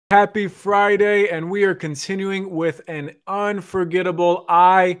Happy Friday, and we are continuing with an unforgettable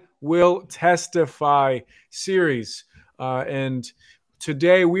I Will Testify series. And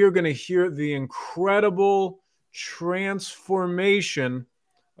today we are going to hear the incredible transformation,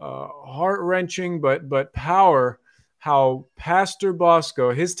 heart-wrenching but power, how Pastor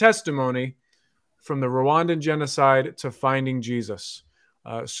Bosco, his testimony from the Rwandan Genocide to finding Jesus.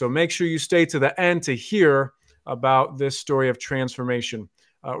 So make sure you stay to the end to hear about this story of transformation.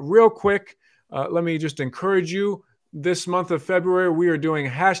 Real quick, let me just encourage you. This month of February, we are doing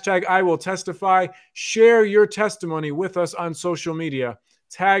hashtag I Will Testify. Share your testimony with us on social media.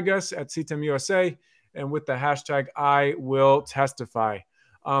 Tag us at CTEM USA and with the hashtag I Will Testify.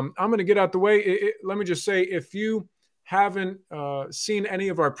 I'm going to get out the way. Let me just say, if you haven't seen any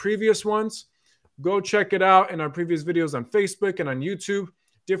of our previous ones, go check it out in our previous videos on Facebook and on YouTube.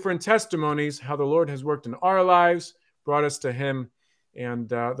 Different testimonies, how the Lord has worked in our lives, brought us to Him. And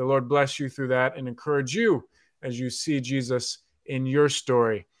the Lord bless you through that and encourage you as you see Jesus in your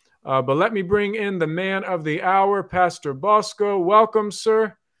story. But let me bring in the man of the hour, Pastor Bosco. Welcome,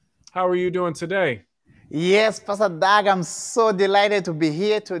 sir. How are you doing today? Yes, Pastor Doug, I'm so delighted to be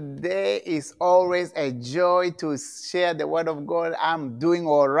here today. It's always a joy to share the word of God. I'm doing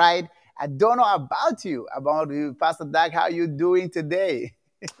all right. I don't know about you, Pastor Doug. How are you doing today?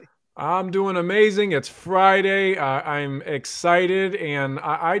 I'm doing amazing. It's Friday. I'm excited, and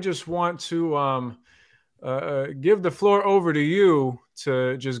I just want to give the floor over to you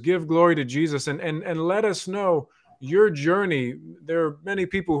to just give glory to Jesus and let us know your journey. There are many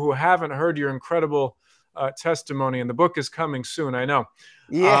people who haven't heard your incredible testimony, and the book is coming soon, I know.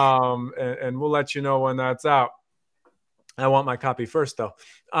 Yeah. And we'll let you know when that's out. I want my copy first, though.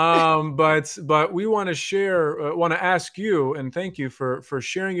 But we want to share, want to ask you, and thank you for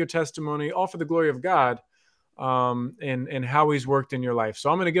sharing your testimony, all for the glory of God, and how He's worked in your life. So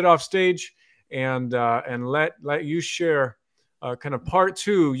I'm going to get off stage and let you share kind of part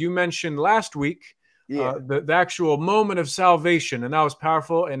two. You mentioned last week the actual moment of salvation, and that was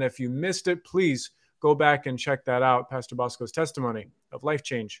powerful. And if you missed it, please go back and check that out, Pastor Bosco's testimony of life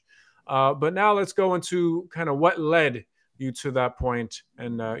change. But now let's go into kind of what led you to that point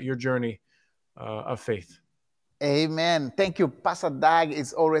and your journey of faith. Amen. Thank you, Pastor Doug.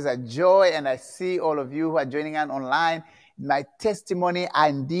 It's always a joy, and I see all of you who are joining us online. My testimony,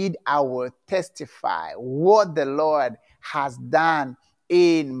 indeed, I will testify what the Lord has done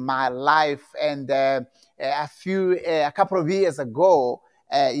in my life. And a couple of years ago,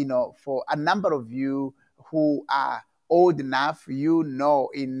 for a number of you who are old enough, in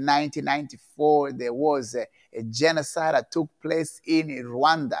 1994, there was a genocide that took place in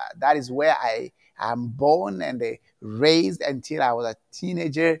Rwanda. That is where I am born and raised until I was a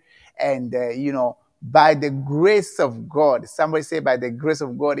teenager. And, by the grace of God, somebody say by the grace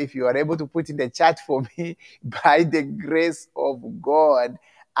of God, if you are able to put in the chat for me, by the grace of God,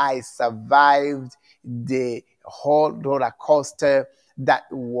 I survived the whole roller coaster that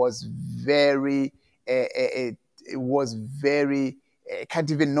was very, I can't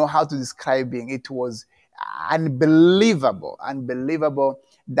even know how to describe it. It was unbelievable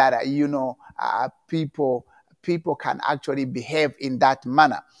that, people can actually behave in that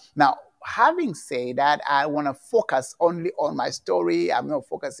manner. Now, having said that, I want to focus only on my story. I'm not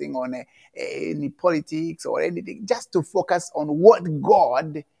focusing on any politics or anything, just to focus on what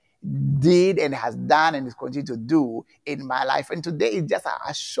God did and has done and is continuing to do in my life. And today is just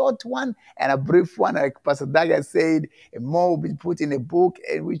a short one and a brief one. Like Pastor Daga said, more will be put in a book,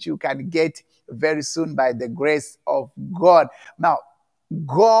 which you can get very soon by the grace of God. Now,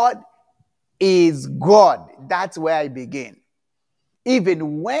 God is God. That's where I begin.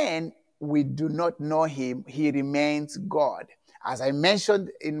 Even when we do not know Him, He remains God. As I mentioned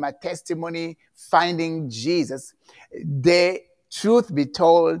in my testimony, finding Jesus, the truth be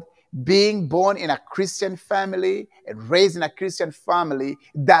told, being born in a Christian family and raised in a Christian family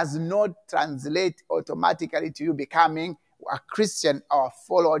does not translate automatically to you becoming a Christian or a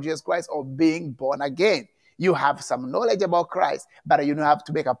follower of Jesus Christ or being born again. You have some knowledge about Christ, but you have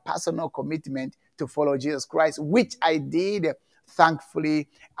to make a personal commitment to follow Jesus Christ, which I did, thankfully,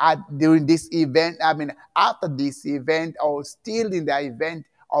 during this event. After this event, or still in the event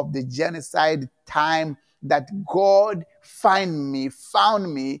of the genocide time, that God found me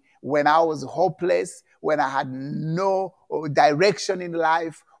when I was hopeless, when I had no direction in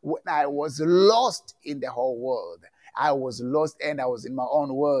life, when I was lost in the whole world. I was lost and I was in my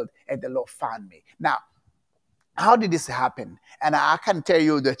own world, and the Lord found me. Now, how did this happen? And I can tell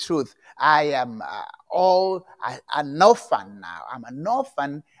you the truth. I am an orphan now. I'm an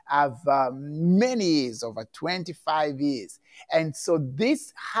orphan have many years, over 25 years. And so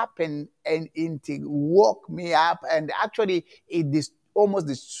this happened, and it woke me up, and actually it almost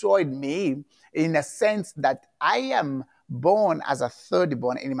destroyed me, in a sense that I am born as a third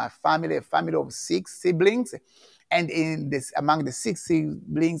born in my family, a family of 6 siblings. And among the 6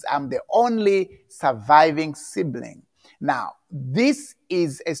 siblings, I'm the only surviving sibling. Now, this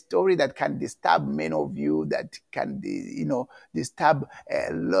is a story that can disturb many of you, that can, disturb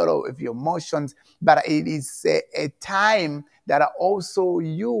a lot of your emotions. But it is a time that also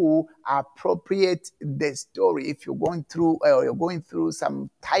you appropriate the story. If you're going through, or you're going through some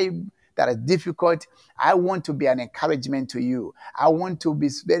time that are difficult, I want to be an encouragement to you. I want to be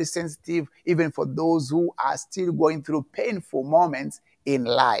very sensitive, even for those who are still going through painful moments in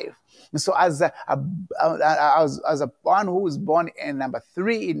life. So as a one who was born in number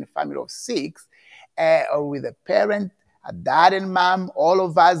 3 in a family of 6, with a parent, a dad and mom, all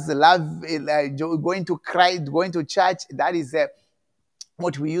of us love going to cry, going to church. That is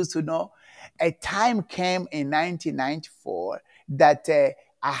what we used to know. A time came in 1994 that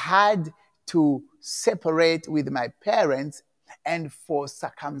I had to separate with my parents, and it was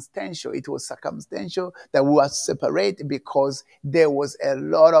circumstantial that we were separated because there was a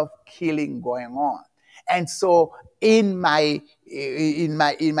lot of killing going on. And so in my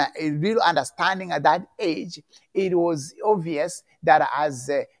real understanding at that age, it was obvious that as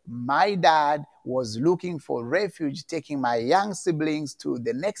my dad was looking for refuge, taking my young siblings to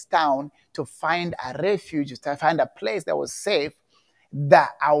the next town to find a refuge, to find a place that was safe, that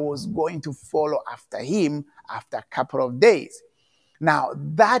I was going to follow after him after a couple of days. Now,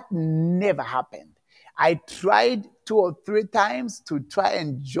 that never happened. I tried 2 or 3 times to try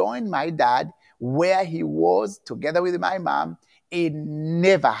and join my dad where he was together with my mom. It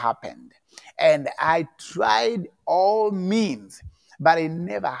never happened. And I tried all means, but it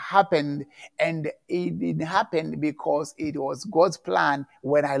never happened. And it didn't happen because it was God's plan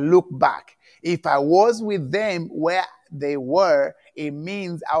when I look back. If I was with them where they were, it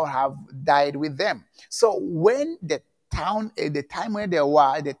means I would have died with them. So when the town where they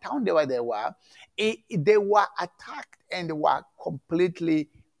were, they were attacked and were completely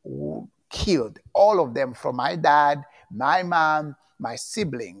killed. All of them, from my dad, my mom, my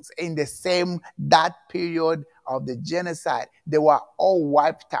siblings, in that period of the genocide, they were all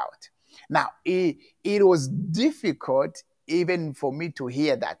wiped out. Now, it was difficult even for me to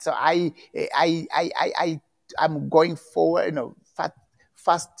hear that. So I'm going forward,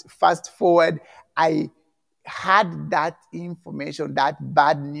 fast forward. I had that information, that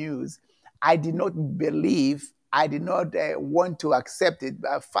bad news. I did not believe. I did not want to accept it.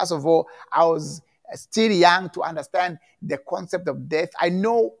 First of all, I was still young to understand the concept of death. I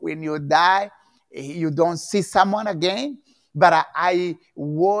know when you die, you don't see someone again, but I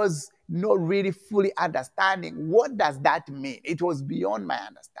was not really fully understanding what does that mean. It was beyond my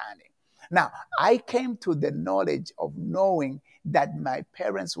understanding. Now, I came to the knowledge of knowing that my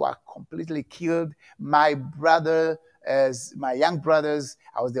parents were completely killed. My young brothers,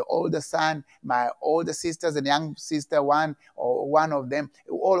 I was the older son, my older sisters and young sister, one of them,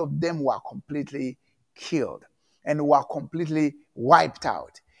 all of them were completely killed and were completely wiped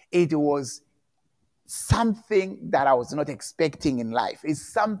out. It was something that I was not expecting in life. It's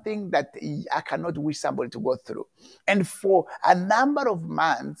something that I cannot wish somebody to go through. And for a number of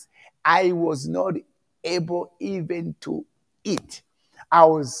months, I was not able even to eat. I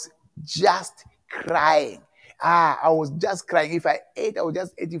was just crying. I was just crying. If I ate, I would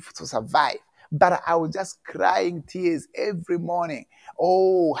just eat it to survive. But I was just crying tears every morning.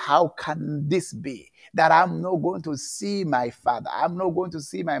 Oh, how can this be that I'm not going to see my father? I'm not going to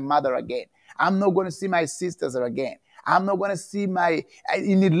see my mother again. I'm not going to see my sisters again. I'm not going to see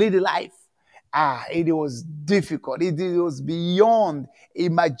in little life. It was difficult. It was beyond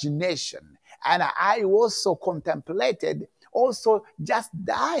imagination. And I also contemplated also just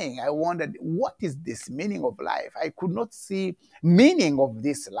dying. I wondered, what is this meaning of life? I could not see meaning of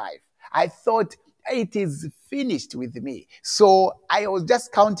this life. I thought it is finished with me. So I was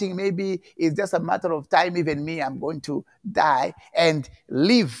just counting, maybe it's just a matter of time, even me, I'm going to die and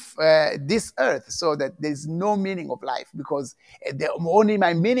leave this earth, so that there's no meaning of life, because only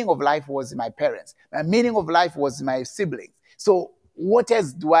my meaning of life was my parents. My meaning of life was my siblings. So what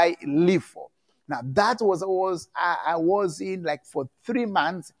else do I live for? Now, that was I was in like for 3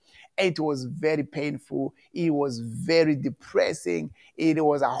 months. It was very painful. It was very depressing. It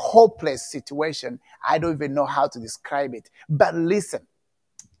was a hopeless situation. I don't even know how to describe it. But listen,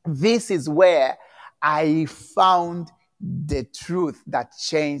 this is where I found the truth that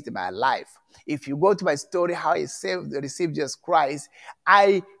changed my life. If you go to my story, how I received Jesus Christ,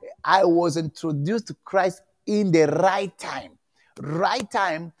 I I was introduced to Christ in the right time. Right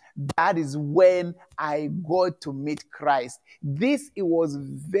time, that is when I got to meet Christ. This, it was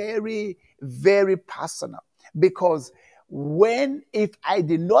very, very personal, because if I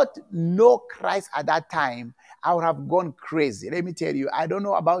did not know Christ at that time, I would have gone crazy. Let me tell you, I don't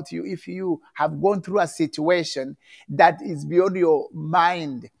know about you, if you have gone through a situation that is beyond your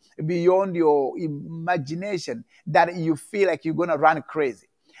mind, beyond your imagination, that you feel like you're going to run crazy.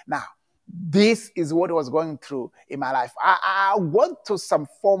 Now, this is what I was going through in my life. I went to some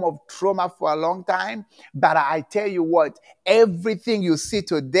form of trauma for a long time, but I tell you what, everything you see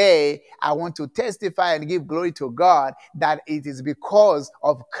today, I want to testify and give glory to God that it is because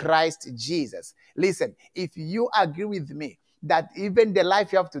of Christ Jesus. Listen, if you agree with me that even the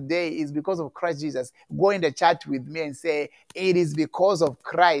life you have today is because of Christ Jesus, go in the chat with me and say, it is because of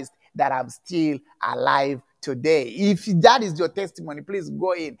Christ that I'm still alive today. If that is your testimony, please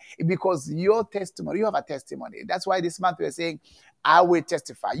go in, because your testimony, you have a testimony. That's why this month we're saying, I will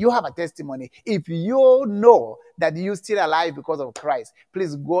testify. You have a testimony. If you know that you're still alive because of Christ,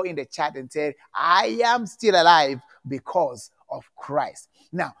 please go in the chat and say, I am still alive because of Christ.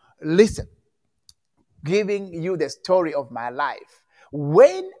 Now, listen, giving you the story of my life.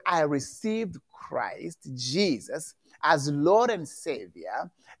 When I received Christ Jesus as Lord and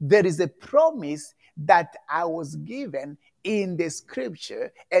Savior, there is a promise that I was given in the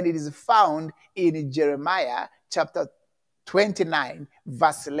scripture, and it is found in Jeremiah chapter 29,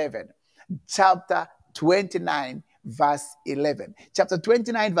 verse 11. Chapter 29, verse 11. Chapter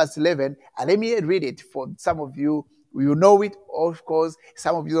 29, verse 11, and let me read it for some of you. You know it, of course.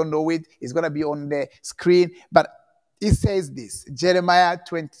 Some of you don't know it. It's going to be on the screen. But it says this, Jeremiah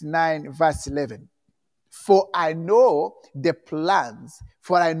 29, verse 11. For I know the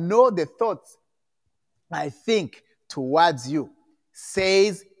thoughts I think towards you,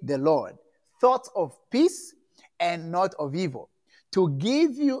 says the Lord. Thoughts of peace and not of evil, to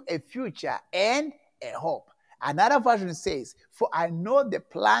give you a future and a hope. Another version says, for I know the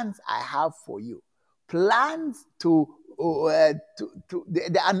plans I have for you. Plans I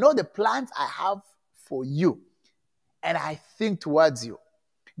know the plans I have for you, and I think towards you.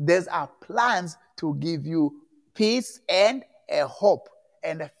 These are plans to give you peace and a hope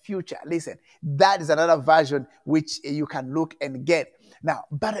and a future. Listen, that is another version which you can look and get. Now,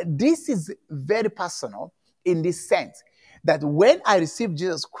 but this is very personal in this sense that when I received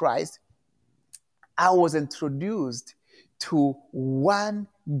Jesus Christ, I was introduced to one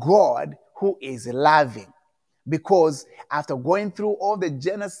God who is loving. Because after going through all the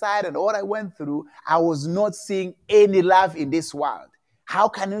genocide and all I went through, I was not seeing any love in this world. How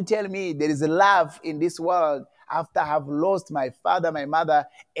can you tell me there is a love in this world after I have lost my father, my mother,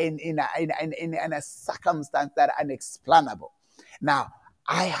 in a circumstance that are unexplainable? Now,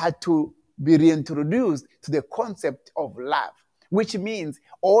 I had to be reintroduced to the concept of love, which means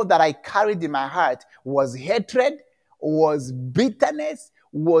all that I carried in my heart was hatred, was bitterness,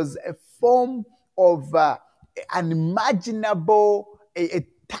 was a form of unimaginable, a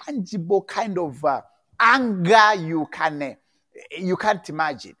tangible kind of anger you can't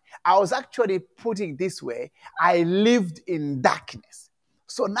imagine. I was actually putting it this way, I lived in darkness.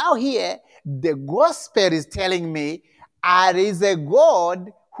 So now here, the gospel is telling me there is a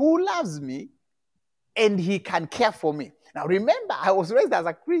God who loves me and he can care for me. Now remember, I was raised as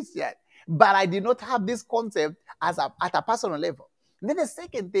a Christian, but I did not have this concept at a personal level. And then the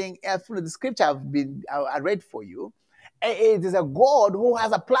second thing, through the scripture I read for you, it is a God who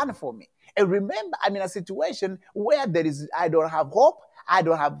has a plan for me. And remember, I'm in a situation where I don't have hope, I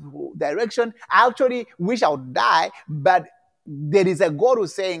don't have direction. I actually wish I would die, but there is a God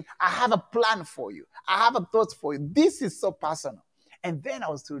who's saying, I have a plan for you. I have a thought for you. This is so personal. And then I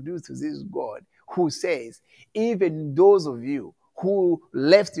was introduced to this God who says, even those of you who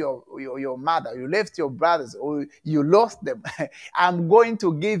left your mother, you left your brothers, or you lost them, I'm going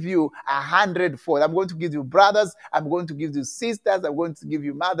to give you 100-fold. I'm going to give you brothers, I'm going to give you sisters, I'm going to give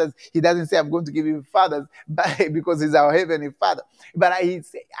you mothers. He doesn't say I'm going to give you fathers, but because he's our heavenly Father. But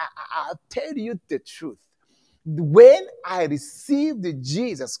I'll tell you the truth. When I received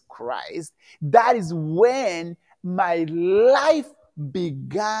Jesus Christ, that is when my life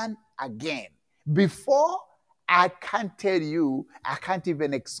began again. Before, I can't tell you, I can't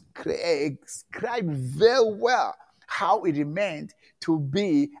even describe very well how it meant to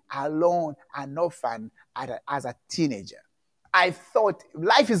be alone, an orphan as a teenager. I thought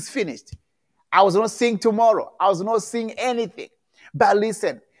life is finished. I was not seeing tomorrow. I was not seeing anything. But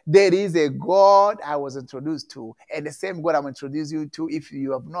listen, there is a God I was introduced to, and the same God I'm introducing you to, if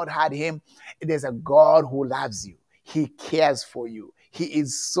you have not heard him, there's a God who loves you. He cares for you. He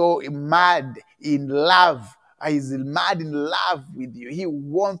is so mad in love. He's mad in love with you. He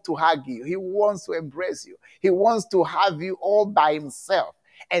wants to hug you. He wants to embrace you. He wants to have you all by himself.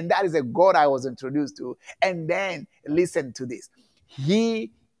 And that is a God I was introduced to. And then listen to this.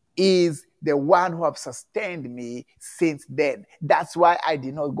 He is the one who has sustained me since then. That's why I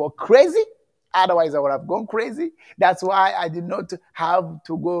did not go crazy. Otherwise, I would have gone crazy. That's why I did not have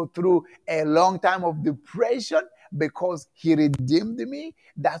to go through a long time of depression, because he redeemed me.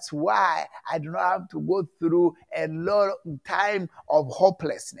 That's why I do not have to go through a long time of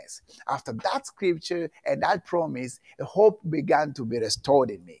hopelessness. After that scripture and that promise, hope began to be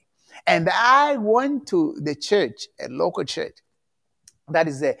restored in me. And I went to the church, a local church. That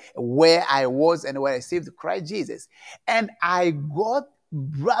is where I was and where I received Christ Jesus. And I got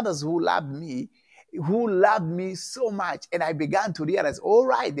brothers who loved me so much. And I began to realize, all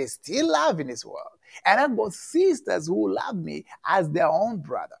right, there's still love in this world. And I got sisters who loved me as their own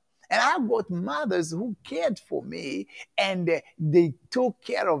brother. And I got mothers who cared for me, and they took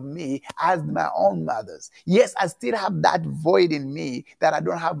care of me as my own mothers. Yes, I still have that void in me that I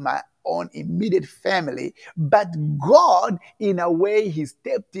don't have my own immediate family, but God, in a way, he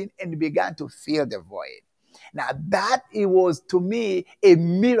stepped in and began to fill the void. Now that it was to me a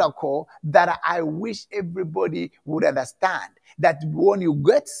miracle that I wish everybody would understand, that when you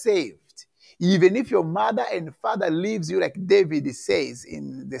get saved, even if your mother and father leaves you, like David says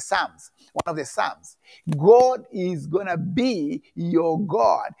in the Psalms, one of the Psalms, God is going to be your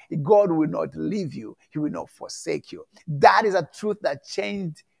God. God will not leave you. He will not forsake you. That is a truth that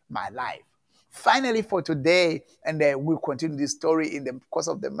changed my life. Finally, for today, and we'll continue this story in the course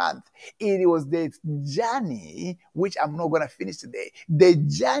of the month, it was the journey, which I'm not going to finish today, the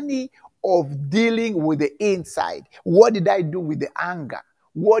journey of dealing with the inside. What did I do with the anger?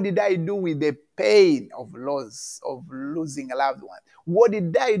 What did I do with the pain of loss, of losing a loved one? What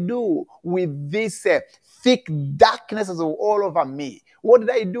did I do with this thick darkness all over me? What did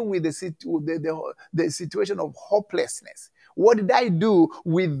I do with the situation of hopelessness? What did I do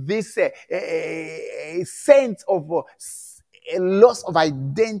with this sense of a loss of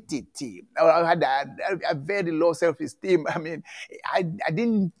identity? I had a very low self-esteem. I mean, I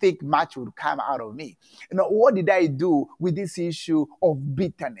didn't think much would come out of me. You know, what did I do with this issue of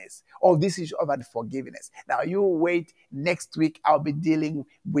bitterness, or this issue of unforgiveness? Now, you wait. Next week, I'll be dealing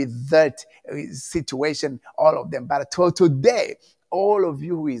with that situation, all of them. But today, all of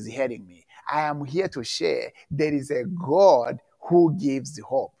you who is hearing me, I am here to share there is a God who gives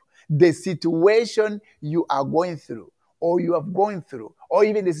hope. The situation you are going through, or you have gone through, or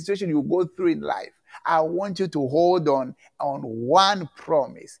even the situation you go through in life, I want you to hold on one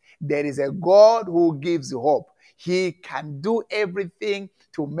promise. There is a God who gives hope. He can do everything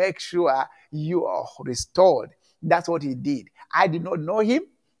to make sure you are restored. That's what he did. I did not know him.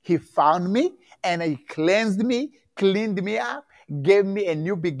 He found me and he cleansed me, cleaned me up, gave me a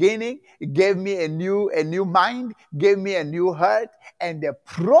new beginning, gave me a new mind, gave me a new heart. And the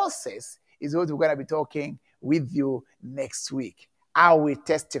process is what we're going to be talking with you next week. I will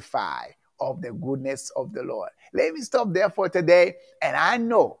testify of the goodness of the Lord. Let me stop there for today. And I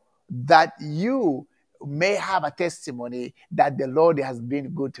know that you may have a testimony that the Lord has been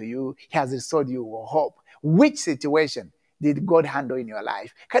good to you. He has restored you with hope. Which situation did God handle in your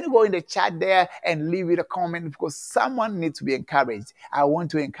life? Can you go in the chat there and leave it a comment, because someone needs to be encouraged. I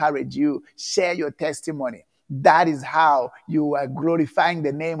want to encourage you. Share your testimony. That is how you are glorifying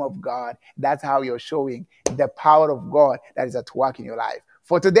the name of God. That's how you're showing the power of God that is at work in your life.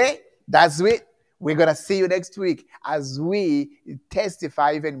 For today, that's it. We're going to see you next week as we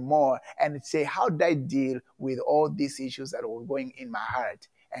testify even more and say, how did I deal with all these issues that were going in my heart?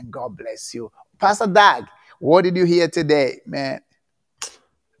 And God bless you. Pastor Doug, what did you hear today, man?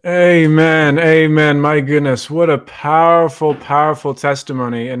 Amen. Amen. My goodness. What a powerful, powerful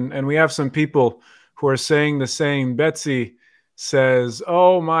testimony. And we have some people who are saying the same. Betsy says,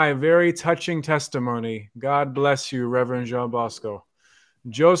 oh, my very touching testimony. God bless you, Reverend Jean Bosco.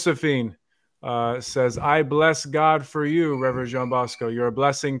 Josephine says, I bless God for you, Reverend Jean Bosco. You're a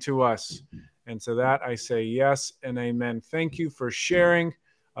blessing to us. And to that, I say yes and amen. Thank you for sharing.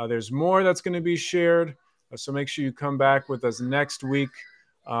 There's more that's going to be shared. So make sure you come back with us next week.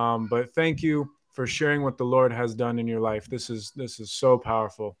 But thank you for sharing what the Lord has done in your life. This is so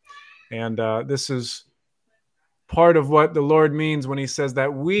powerful. And this is part of what the Lord means when he says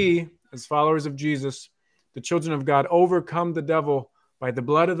that we, as followers of Jesus, the children of God, overcome the devil by the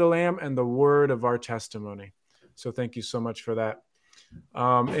blood of the Lamb and the word of our testimony. So thank you so much for that.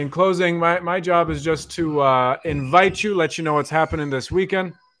 In closing, my job is just to invite you, let you know what's happening this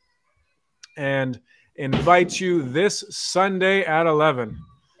weekend. And invite you this Sunday at 11.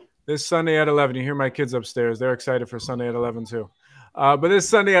 This Sunday at 11. You hear my kids upstairs. They're excited for Sunday at 11 too. But this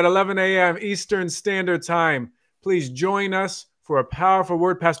Sunday at 11 a.m. Eastern Standard Time, please join us for a powerful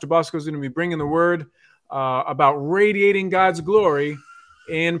word. Pastor Bosco is going to be bringing the word about radiating God's glory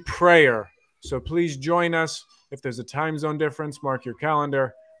in prayer. So please join us. If there's a time zone difference, mark your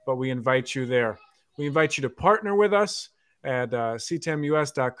calendar, but we invite you there. We invite you to partner with us at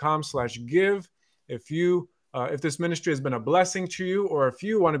ctamus.com/give. If this ministry has been a blessing to you, or if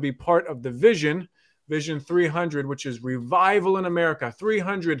you want to be part of the Vision 300, which is revival in America,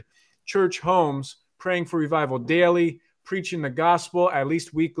 300 church homes praying for revival daily, preaching the gospel at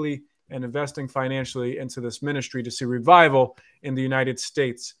least weekly, and investing financially into this ministry to see revival in the United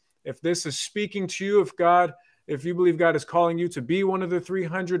States. If this is speaking to you, if you believe God is calling you to be one of the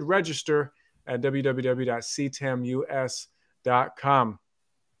 300, register at www.ctamus.com.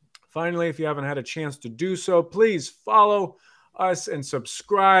 Finally, if you haven't had a chance to do so, please follow us and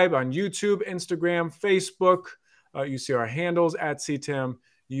subscribe on YouTube, Instagram, Facebook. You see our handles at CTAM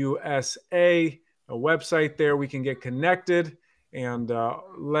USA, a website there. We can get connected and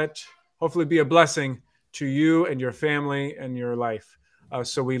hopefully be a blessing to you and your family and your life.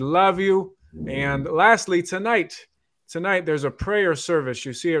 So we love you. And lastly, tonight there's a prayer service.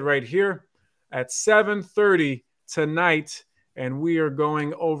 You see it right here at 7:30 tonight. And we are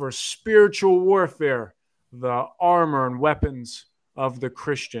going over spiritual warfare, the armor and weapons of the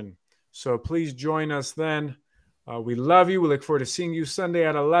Christian. So please join us then. We love you. We look forward to seeing you Sunday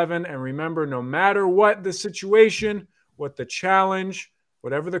at 11. And remember, no matter what the situation, what the challenge,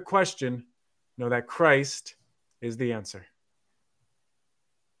 whatever the question, know that Christ is the answer.